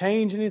that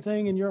change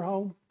anything in your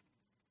home?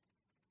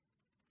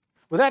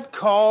 Would that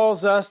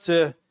cause us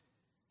to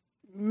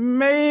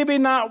maybe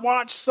not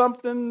watch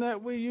something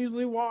that we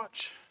usually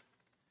watch?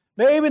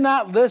 Maybe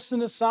not listen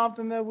to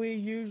something that we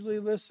usually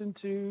listen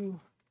to?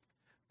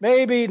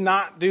 Maybe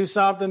not do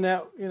something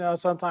that,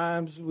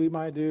 sometimes we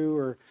might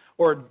do,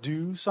 or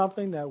do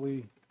something that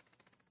we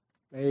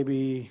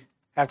maybe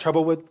have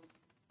trouble with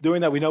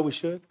doing that we know we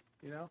should,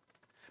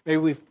 Maybe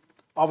we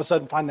all of a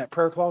sudden find that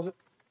prayer closet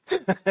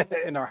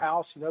in our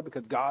house,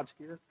 because God's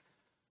here.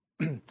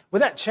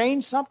 Would that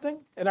change something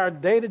in our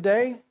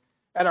day-to-day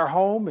at our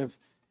home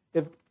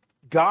if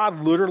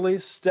God literally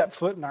stepped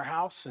foot in our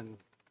house and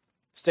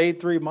stayed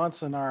 3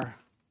 months in our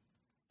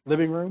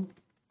living room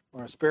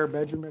or a spare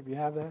bedroom if you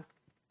have that?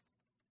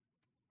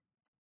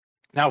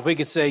 Now, if we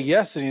could say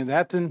yes to any of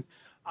that, then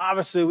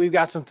obviously we've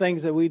got some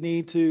things that we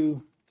need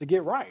to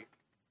get right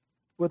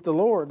with the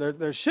Lord.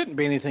 There shouldn't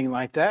be anything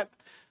like that,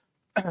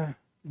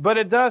 but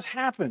it does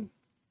happen.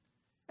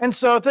 And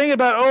so thinking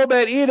about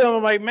Obed-Edom,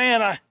 I'm like,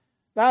 man,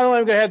 not only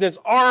am I going to have this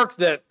ark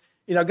that,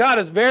 God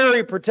is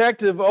very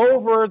protective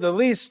over, the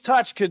least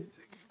touch could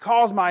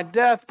cause my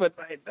death, but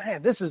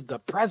man, this is the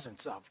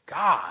presence of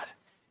God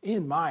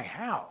in my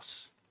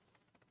house.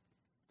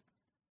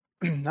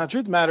 Now, the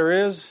truth of the matter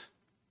is,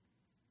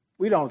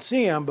 we don't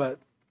see him, but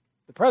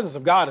the presence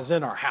of God is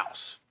in our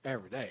house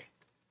every day.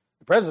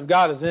 The presence of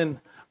God is in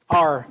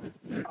our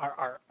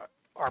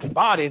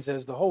bodies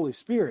as the Holy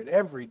Spirit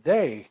every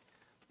day.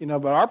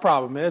 But our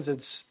problem is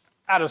it's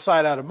out of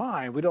sight, out of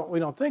mind. We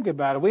don't think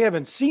about it. We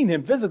haven't seen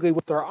him physically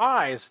with our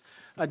eyes,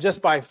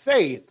 just by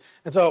faith.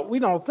 And so we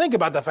don't think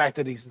about the fact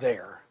that he's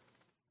there.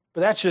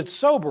 But that should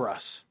sober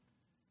us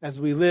as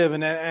we live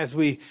and as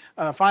we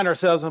find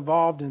ourselves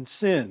involved in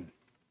sin.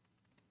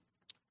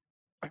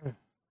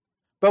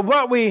 But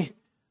what we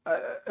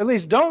at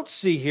least don't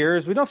see here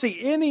is we don't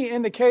see any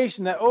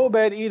indication that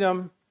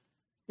Obed-Edom,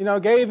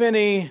 gave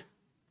any,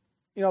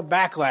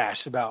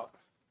 backlash about,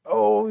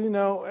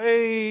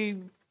 hey,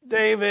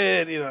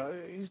 David,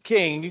 he's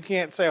king. You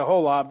can't say a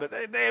whole lot, but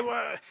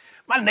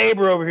my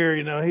neighbor over here,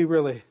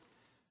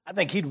 I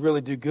think he'd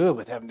really do good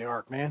with having the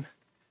ark, man.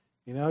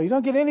 You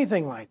don't get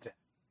anything like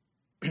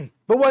that.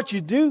 But what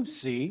you do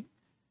see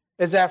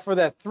is that for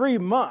that 3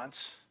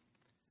 months,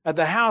 at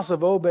the house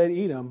of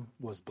Obed-Edom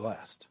was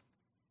blessed.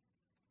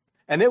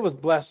 And it was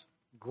blessed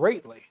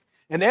greatly.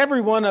 And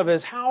every one of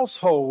his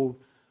household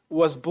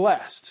was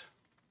blessed.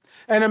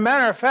 And a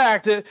matter of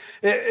fact,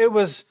 it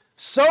was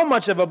so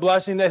much of a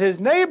blessing that his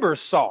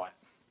neighbors saw it.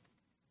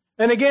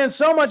 And again,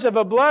 so much of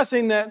a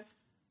blessing that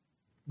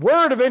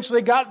word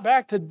eventually got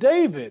back to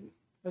David.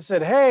 They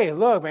said, hey,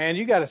 look, man,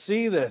 you got to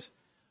see this.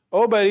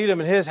 Obed-Edom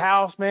in his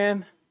house,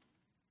 man,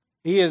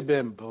 he has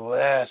been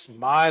blessed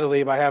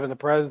mightily by having the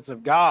presence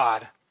of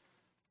God.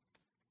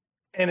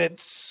 And it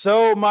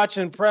so much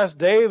impressed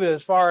David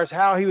as far as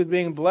how he was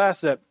being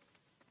blessed that,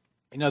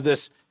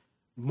 this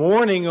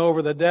mourning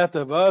over the death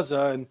of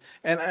Uzzah,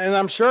 and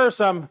I'm sure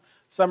some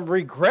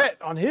regret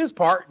on his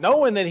part,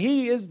 knowing that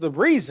he is the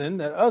reason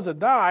that Uzzah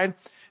died,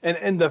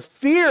 and the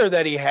fear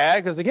that he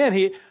had, because again,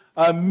 he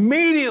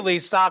immediately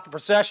stopped the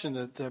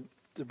procession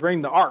to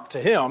bring the ark to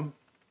him.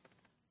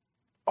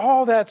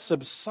 All that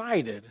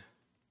subsided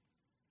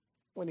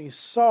when he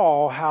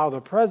saw how the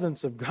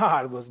presence of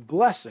God was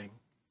blessing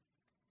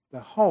the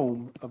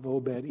home of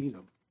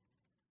Obed-Edom.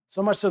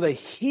 So much so that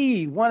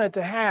he wanted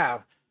to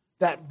have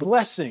that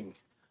blessing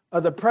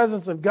of the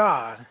presence of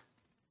God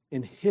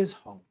in his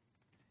home,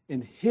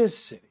 in his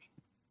city.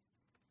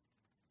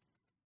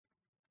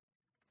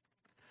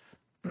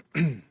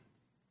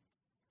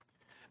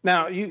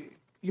 Now, you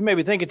may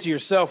be thinking to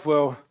yourself,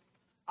 well,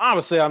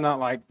 obviously I'm not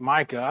like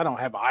Micah. I don't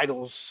have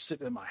idols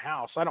sitting in my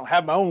house. I don't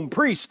have my own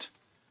priest.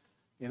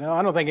 I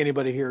don't think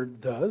anybody here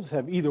does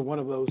have either one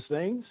of those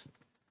things.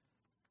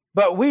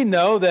 But we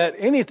know that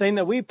anything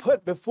that we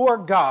put before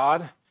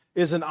God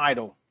is an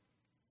idol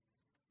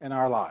in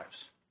our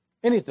lives.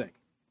 Anything.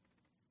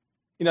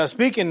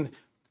 Speaking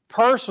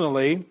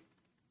personally,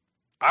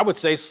 I would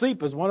say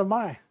sleep is one of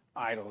my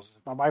idols.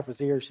 If my wife was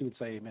here, she would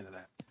say amen to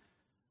that.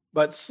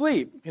 But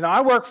sleep,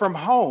 I work from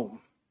home.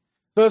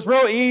 So it's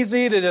real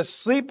easy to just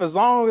sleep as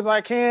long as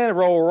I can,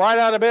 roll right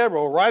out of bed,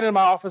 roll right into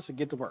my office and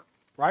get to work,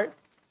 right?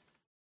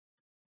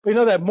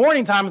 But that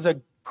morning time is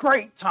a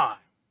great time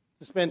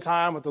to spend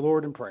time with the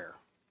Lord in prayer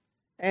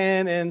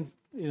and in,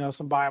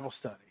 some Bible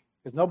study.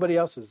 Because nobody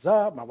else is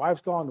up. My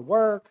wife's gone to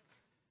work.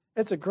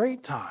 It's a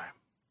great time.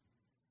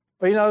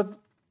 But,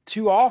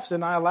 too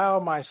often I allow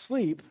my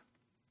sleep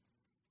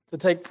to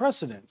take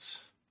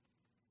precedence.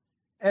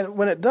 And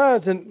when it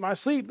does, then my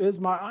sleep is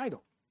my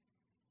idol.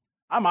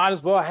 I might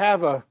as well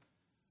have a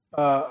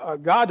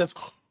God that's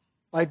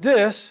like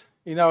this,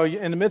 in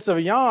the midst of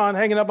a yawn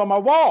hanging up on my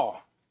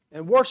wall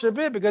and worship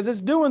it because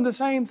it's doing the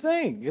same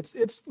thing.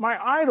 It's my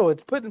idol.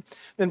 It's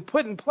been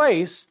put in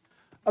place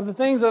of the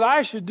things that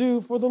I should do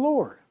for the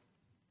Lord.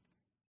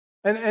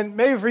 And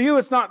maybe for you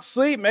it's not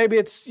sleep. Maybe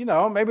it's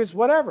maybe it's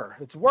whatever.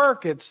 It's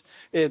work. It's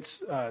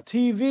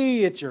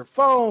TV. It's your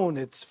phone.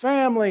 It's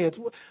family. It's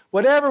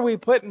whatever we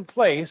put in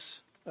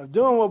place of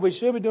doing what we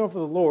should be doing for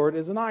the Lord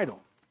is an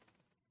idol.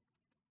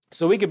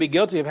 So we could be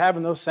guilty of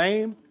having those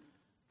same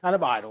kind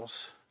of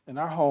idols in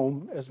our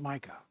home as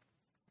Micah.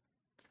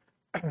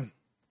 And,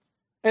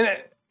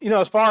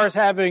 as far as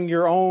having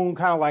your own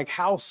kind of like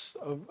house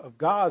of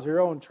God's, your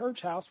own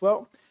church house,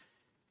 well,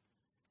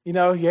 you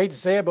hate to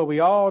say it, but we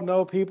all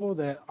know people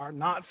that are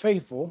not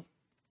faithful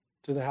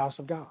to the house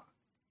of God.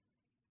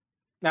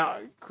 Now,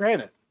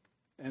 granted,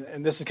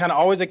 and this is kind of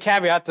always a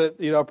caveat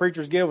that,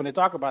 preachers give when they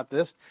talk about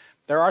this,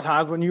 there are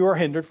times when you are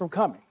hindered from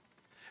coming.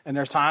 And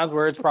there's times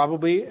where it's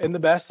probably in the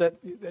best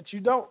that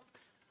you don't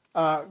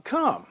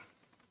come.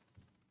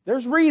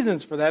 There's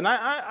reasons for that. And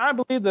I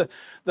believe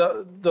the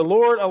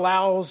Lord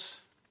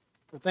allows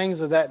for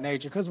things of that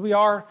nature because we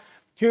are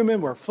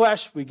human, we're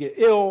flesh, we get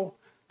ill,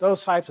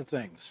 those types of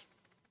things.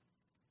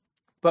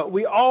 But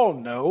we all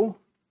know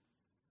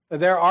that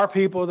there are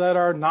people that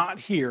are not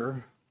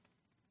here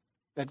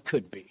that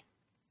could be.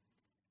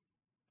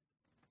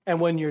 And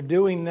when you're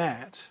doing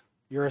that,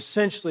 you're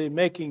essentially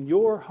making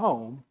your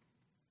home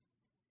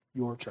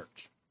your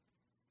church.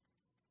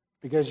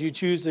 Because you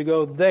choose to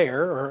go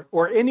there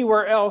or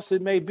anywhere else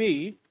it may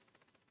be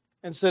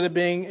instead of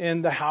being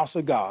in the house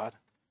of God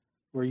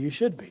where you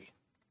should be.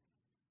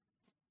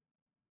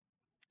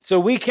 So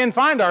we can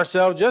find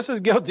ourselves just as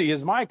guilty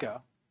as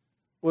Micah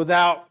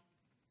without,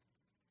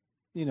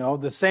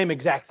 the same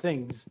exact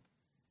things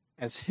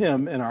as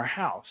him in our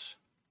house.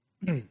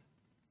 And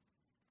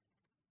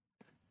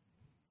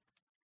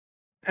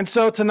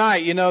so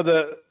tonight,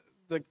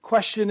 the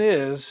question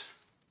is,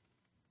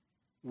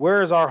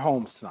 where is our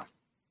homes tonight?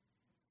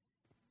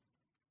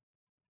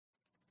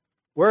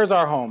 Where's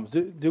our homes?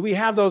 Do we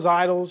have those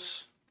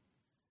idols?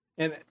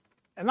 And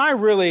I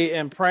really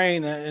am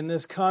praying that in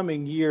this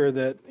coming year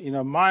that,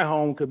 my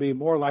home could be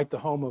more like the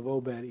home of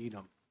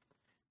Obed-Edom.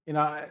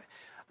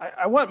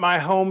 I want my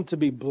home to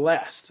be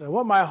blessed. I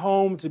want my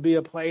home to be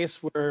a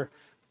place where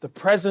the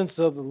presence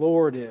of the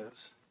Lord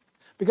is.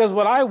 Because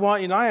what I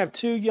want, I have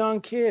 2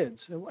 young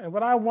kids. And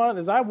what I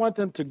want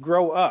them to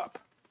grow up.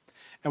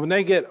 And when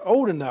they get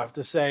old enough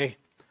to say,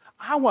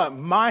 I want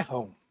my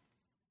home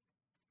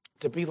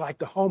to be like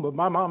the home of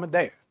my mom and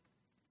dad.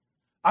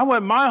 I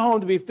want my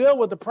home to be filled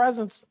with the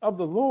presence of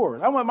the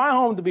Lord. I want my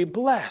home to be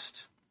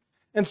blessed.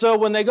 And so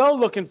when they go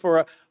looking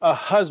for a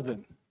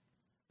husband,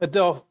 that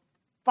they'll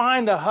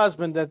find a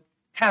husband that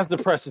has the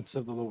presence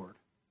of the Lord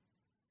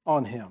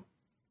on him.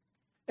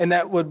 And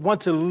that would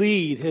want to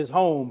lead his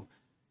home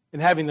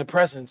in having the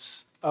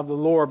presence of the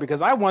Lord.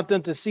 Because I want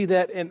them to see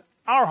that in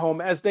our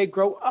home as they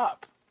grow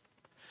up.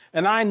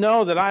 And I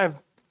know that I've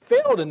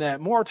failed in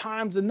that more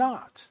times than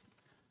not.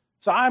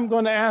 So I'm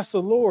going to ask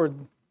the Lord,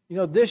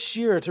 this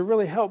year to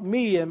really help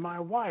me and my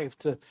wife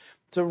to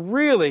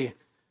really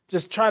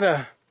just try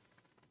to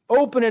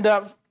open it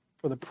up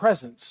for the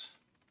presence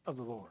of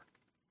the Lord.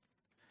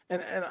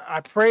 And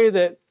I pray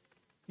that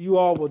you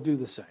all will do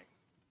the same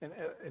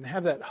and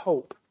have that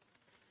hope.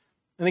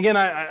 And again,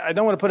 I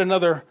don't want to put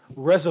another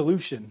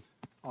resolution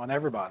on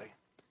everybody.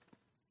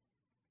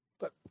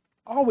 But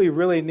all we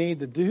really need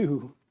to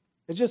do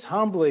is just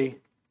humbly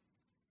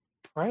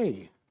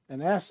pray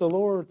and ask the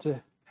Lord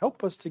to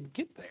help us to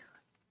get there.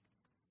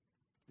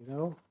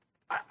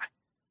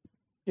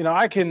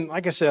 I can,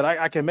 like I said,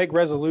 I can make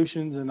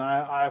resolutions and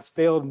I've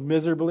failed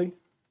miserably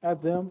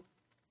at them,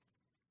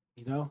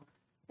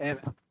 and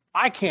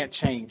I can't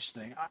change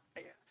things.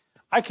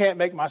 I can't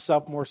make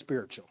myself more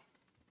spiritual.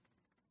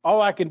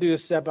 All I can do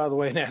is step out of the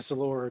way and ask the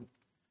Lord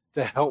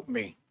to help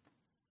me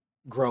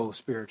grow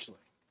spiritually.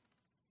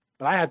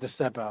 But I have to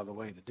step out of the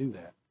way to do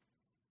that.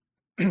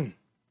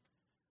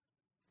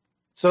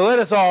 So let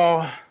us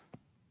all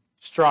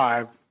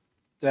strive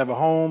to have a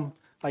home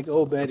like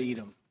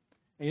Obed-Edom.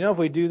 And if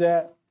we do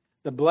that,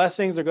 the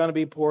blessings are going to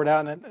be poured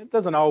out. And it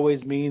doesn't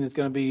always mean it's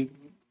going to be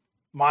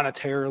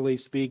monetarily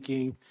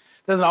speaking.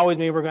 It doesn't always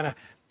mean we're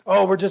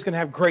just going to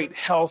have great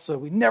health so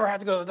we never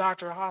have to go to the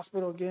doctor or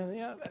hospital again.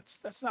 Yeah,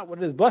 that's not what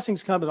it is.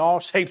 Blessings come in all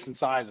shapes and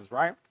sizes,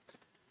 right?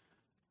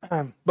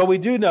 But we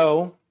do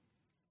know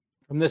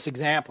from this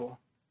example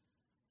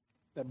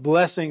that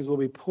blessings will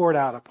be poured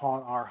out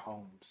upon our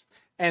homes.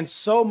 And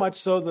so much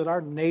so that our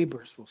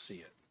neighbors will see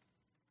it.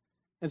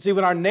 And see,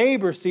 when our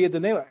neighbors see it,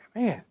 then they're like,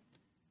 man,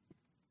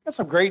 got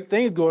some great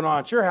things going on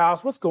at your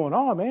house. What's going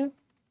on, man?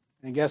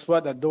 And guess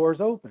what? That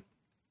door's open.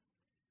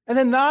 And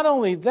then not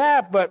only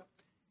that, but,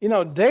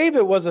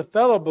 David was a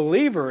fellow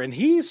believer, and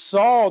he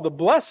saw the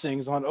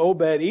blessings on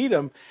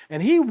Obed-Edom,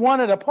 and he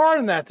wanted a part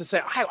in that to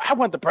say, I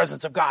want the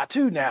presence of God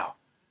too now.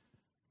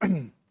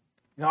 And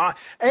not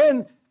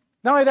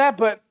only that,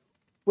 but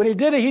when he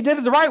did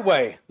it the right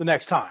way the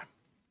next time.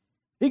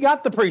 He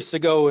got the priests to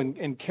go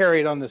and carry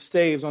it on the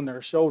staves on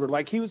their shoulder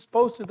like he was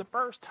supposed to the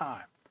first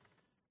time.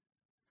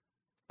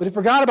 But he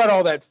forgot about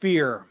all that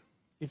fear.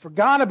 He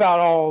forgot about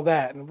all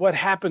that and what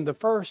happened the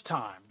first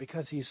time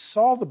because he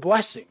saw the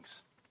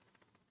blessings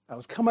that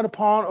was coming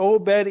upon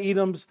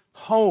Obed-Edom's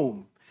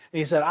home. And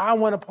he said, I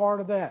want a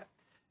part of that.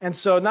 And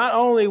so not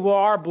only will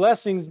our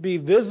blessings be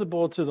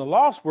visible to the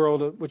lost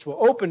world, which will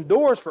open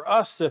doors for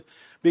us to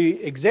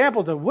be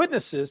examples and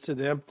witnesses to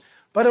them,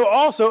 but it will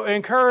also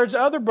encourage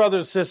other brothers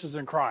and sisters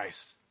in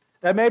Christ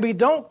that maybe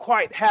don't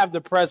quite have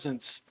the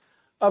presence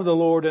of the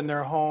Lord in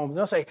their home.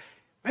 They'll say,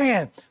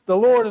 man, the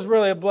Lord is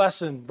really a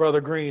blessing,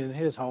 Brother Green, in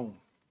his home.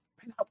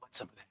 Man, I want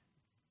some of that.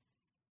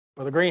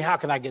 Brother Green, how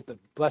can I get the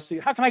blessing?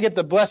 How can I get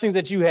the blessings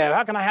that you have?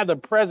 How can I have the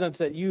presence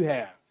that you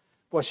have?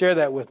 Well, share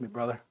that with me,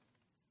 brother.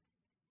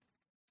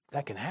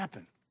 That can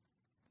happen.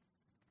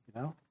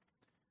 You know?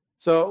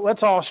 So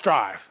let's all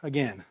strive.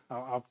 Again,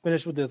 I'll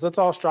finish with this. Let's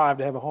all strive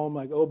to have a home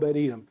like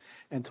Obed-Edom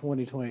in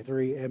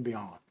 2023 and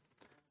beyond.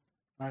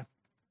 All right?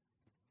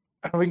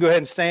 We can go ahead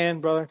and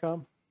stand, brother,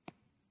 come.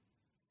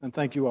 And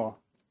thank you all.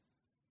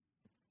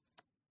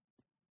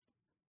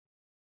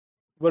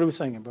 What are we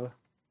singing, brother?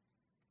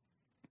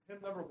 Hymn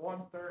number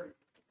 130,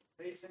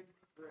 Facing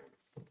Grace.